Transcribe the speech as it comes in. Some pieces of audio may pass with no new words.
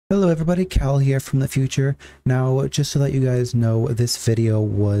Hello everybody, Cal here from the future. Now, just so that you guys know, this video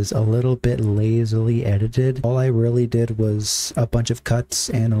was a little bit lazily edited. All I really did was a bunch of cuts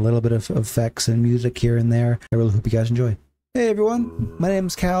and a little bit of effects and music here and there. I really hope you guys enjoy. Hey everyone, my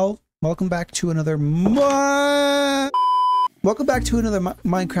name's Cal. Welcome back to another Minecraft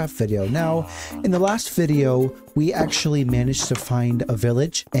video. Now, in the last video, we actually managed to find a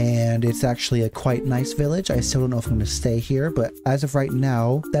village, and it's actually a quite nice village. I still don't know if I'm going to stay here, but as of right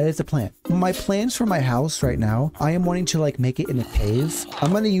now, that is the plan. My plans for my house right now, I am wanting to like make it in a cave. I'm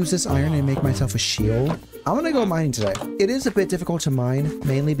going to use this iron and make myself a shield. I'm gonna go mining today. It is a bit difficult to mine,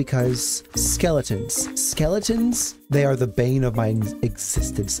 mainly because skeletons. Skeletons, they are the bane of my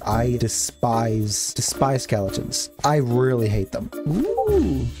existence. I despise skeletons. I really hate them.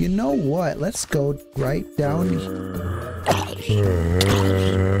 Ooh, you know what? Let's go right down.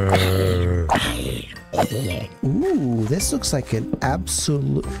 Ooh, this looks like an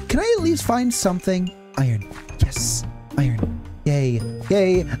absolute... Can I at least find something? Iron. Yes, iron. Yay,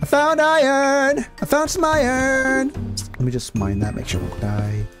 yay, I found iron! I found some iron! Let me just mine that, make sure I don't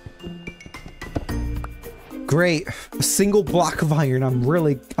die. Great, a single block of iron. I'm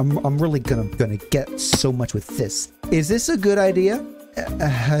really gonna get so much with this. Is this a good idea?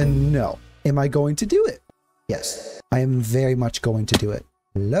 No. Am I going to do it? Yes, I am very much going to do it.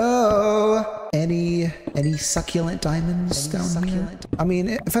 Hello? Any succulent diamonds down here? I mean,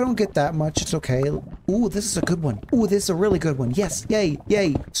 if I don't get that much, it's okay. Ooh, this is a good one. Ooh, this is a really good one. Yes, yay,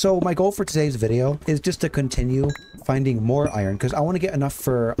 yay. So my goal for today's video is just to continue finding more iron, because I want to get enough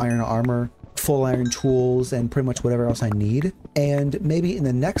for iron armor, full iron tools, and pretty much whatever else I need. And maybe in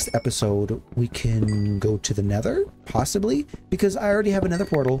the next episode, we can go to the nether, possibly, because I already have a nether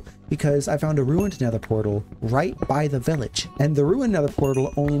portal, because I found a ruined nether portal right by the village. And the ruined nether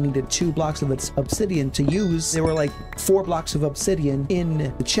portal only needed 2 blocks of its obsidian to use. There were like 4 blocks of obsidian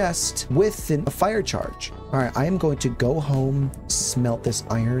in the chest with a fire charge. All right, I am going to go home, smelt this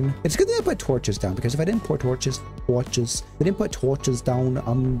iron. It's good that I put torches down, because if I didn't put torches down,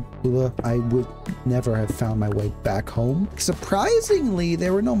 I would never have found my way back home. Surprisingly,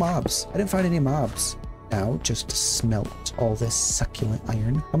 there were no mobs. I didn't find any mobs. Now, just to smelt all this succulent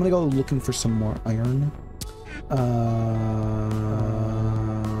iron. I'm gonna go looking for some more iron. Oh,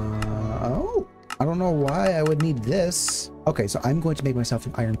 I don't know why I would need this. Okay, so I'm going to make myself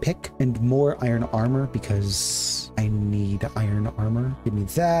an iron pick and more iron armor because I need iron armor. Give me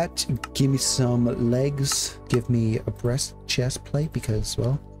that. Give me some legs. Give me a chest plate because,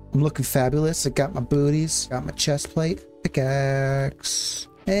 well, I'm looking fabulous. I got my booties, got my chest plate, pickaxe.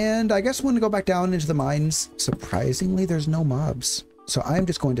 And I guess I'm going to go back down into the mines. Surprisingly, there's no mobs. So I'm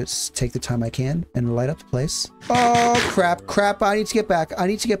just going to take the time I can and light up the place. Oh, crap, crap. I need to get back. I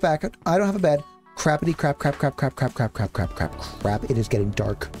need to get back. I don't have a bed. Crappity crap, crap, crap, crap, crap, crap, crap, crap, crap, crap. It is getting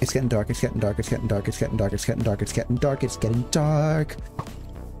dark. It's getting dark. It's getting dark. It's getting dark. It's getting dark. It's getting dark. It's getting dark. It's getting dark.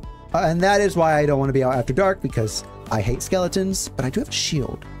 And that is why I don't want to be out after dark, because I hate skeletons, but I do have a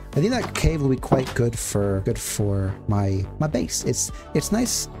shield. I think that cave will be quite good for my base. It's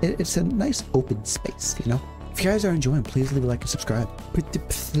nice. It's a nice open space, you know. If you guys are enjoying, please leave a like and subscribe.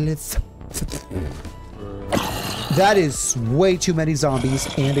 That is way too many zombies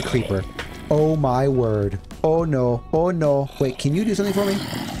and a creeper. Oh my word. Oh no. Oh no. Wait, can you do something for me?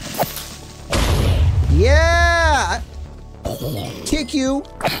 Yeah! Kick you.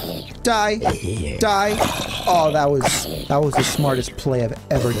 Die. Die. Oh, that was the smartest play I've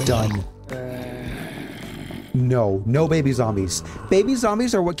ever done. No baby zombies. Baby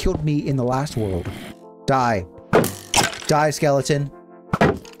zombies are what killed me in the last world. Die. Die, skeleton.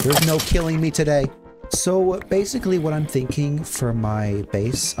 There's no killing me today. So basically what I'm thinking for my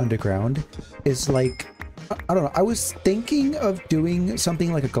base underground is like, I don't know, I was thinking of doing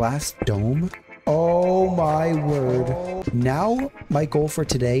something like a glass dome. Oh my word. Now my goal for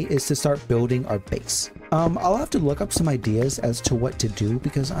today is to start building our base. I'll have to look up some ideas as to what to do,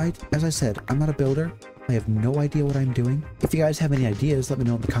 because as I said, I'm not a builder. I have no idea what I'm doing. If you guys have any ideas, let me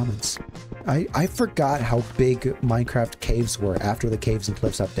know in the comments. I forgot how big Minecraft caves were after the Caves and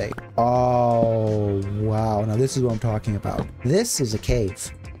Cliffs update. Oh, wow. Now this is what I'm talking about. This is a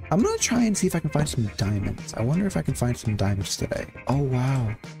cave. I'm gonna try and see if I can find some diamonds. I wonder if I can find some diamonds today. Oh,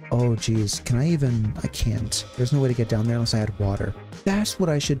 wow. Oh, geez. Can I even... I can't. There's no way to get down there unless I had water. That's what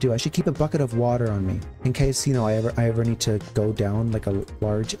I should do. I should keep a bucket of water on me in case, you know, I ever need to go down like a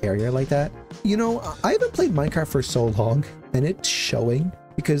large area like that. You know, I haven't played Minecraft for so long, and it's showing.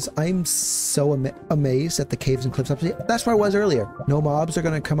 Because I'm so amazed at the Caves and Cliffs update. That's where I was earlier. No mobs are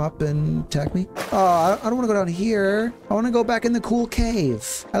gonna come up and attack me. Oh, I don't want to go down here. I want to go back in the cool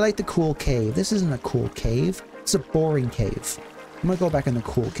cave. I like the cool cave. This isn't a cool cave. It's a boring cave. I'm gonna go back in the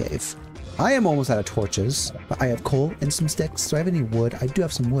cool cave. I am almost out of torches, but I have coal and some sticks. Do I have any wood? I do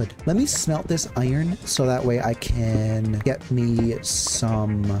have some wood. Let me smelt this iron so that way I can get me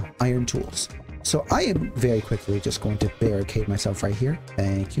some iron tools. So I am very quickly just going to barricade myself right here.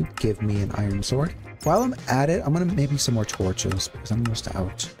 Thank you. Give me an iron sword. While I'm at it, I'm gonna maybe some more torches because I'm almost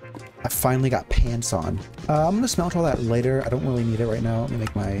out. I finally got pants on. I'm gonna smelt all that later. I don't really need it right now. Let me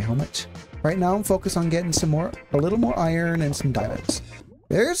make my helmet. Right now I'm focused on getting a little more iron and some diamonds.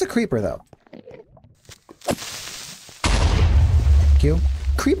 There's a creeper though. Thank you.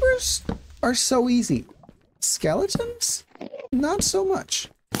 Creepers are so easy. Skeletons? Not so much.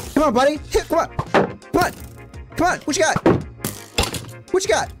 Come on, buddy. Hit, come on. Come on. Come on. What you got? What you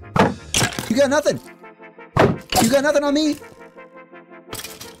got? You got nothing. You got nothing on me.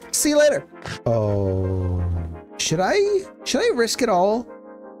 See you later. Oh. Should I risk it all?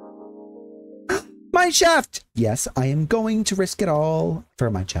 Mine shaft! Yes, I am going to risk it all for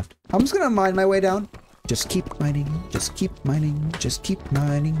a mine shaft. I'm just gonna mine my way down. Just keep mining, just keep mining, just keep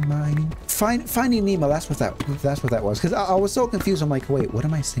mining. Finding Nemo, that's what that was. Because I was so confused. I'm like, wait, what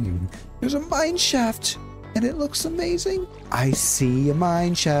am I singing? There's a mine shaft and it looks amazing. I see a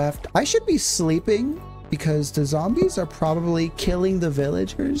mine shaft. I should be sleeping because the zombies are probably killing the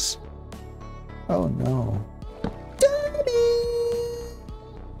villagers. Oh no.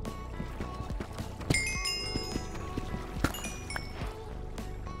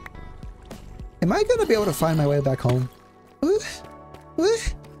 Am I gonna be able to find my way back home?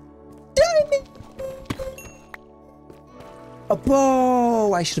 A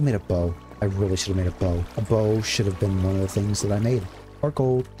bow! I should have made a bow. I really should have made a bow. A bow should have been one of the things that I made. More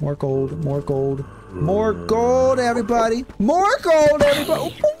gold, more gold, more gold. More gold, everybody! More gold,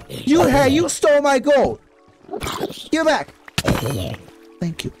 everybody! You stole my gold! Give it back!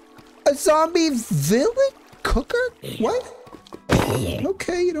 Thank you. A zombie village cooker? What?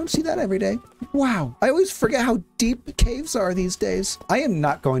 Okay, you don't see that every day. Wow, I always forget how deep caves are these days. I am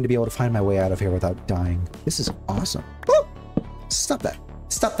not going to be able to find my way out of here without dying. This is awesome. Oh, stop that.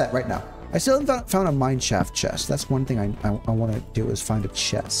 Stop that right now. I still haven't found a mine shaft chest. That's one thing I want to do is find a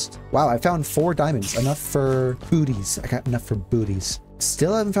chest. Wow, I found 4 diamonds. Enough for booties. I got enough for booties.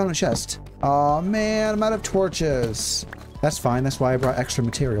 Still haven't found a chest. Oh man, I'm out of torches. That's fine. That's why I brought extra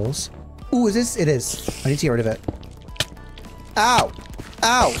materials. Ooh, is this? It is. I need to get rid of it. Ow!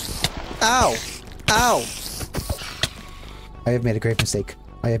 Ow! Ow! Ow! I have made a grave mistake.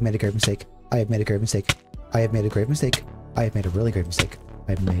 I have made a grave mistake. I have made a grave mistake. I have made a grave mistake. I have made a really grave mistake.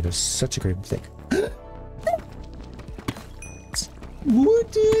 I have made such a grave mistake. More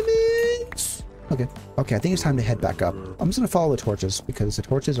damage! Okay. Okay, I think it's time to head back up. I'm just gonna follow the torches because the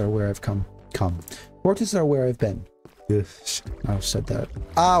torches are where I've come. Torches are where I've been. Ugh, I said that.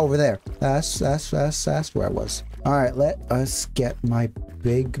 Ah, over there. That's where I was. All right, let us get my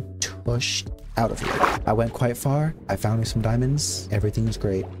big tush out of here. I went quite far. I found me some diamonds. Everything's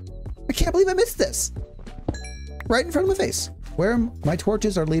great. I can't believe I missed this. Right in front of my face. Where my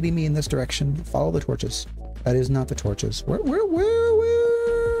torches are leading me in this direction. Follow the torches. That is not the torches. Where?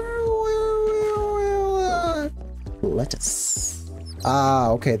 Lettuce. Ah,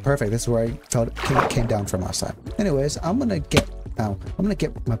 okay, perfect. This is where I came down from last time. Anyways, I'm gonna get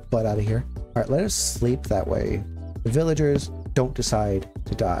my butt out of here. All right, let us sleep that way. The villagers don't decide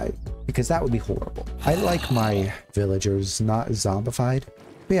to die because that would be horrible. I like my villagers not zombified.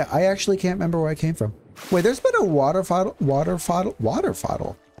 But yeah, I actually can't remember where I came from. Wait, there's been a waterfowl. There's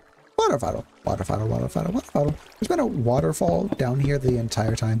been a waterfall down here the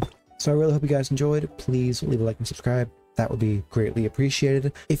entire time. So I really hope you guys enjoyed. Please leave a like and subscribe. That would be greatly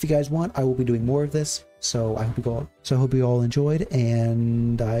appreciated. If you guys want, I will be doing more of this. So I hope you all enjoyed,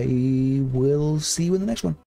 and I will see you in the next one.